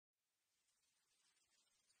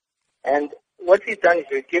And what we've done is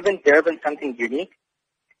we've given Durban something unique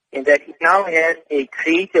in that it now has a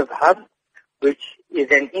creative hub, which is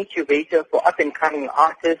an incubator for up-and-coming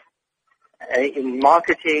artists in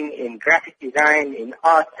marketing, in graphic design, in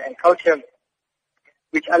art and culture,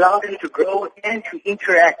 which allows them to grow and to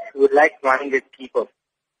interact with like-minded people.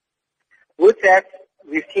 With that,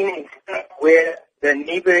 we've seen an instance where the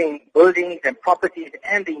neighboring buildings and properties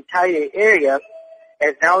and the entire area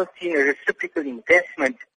has now seen a reciprocal investment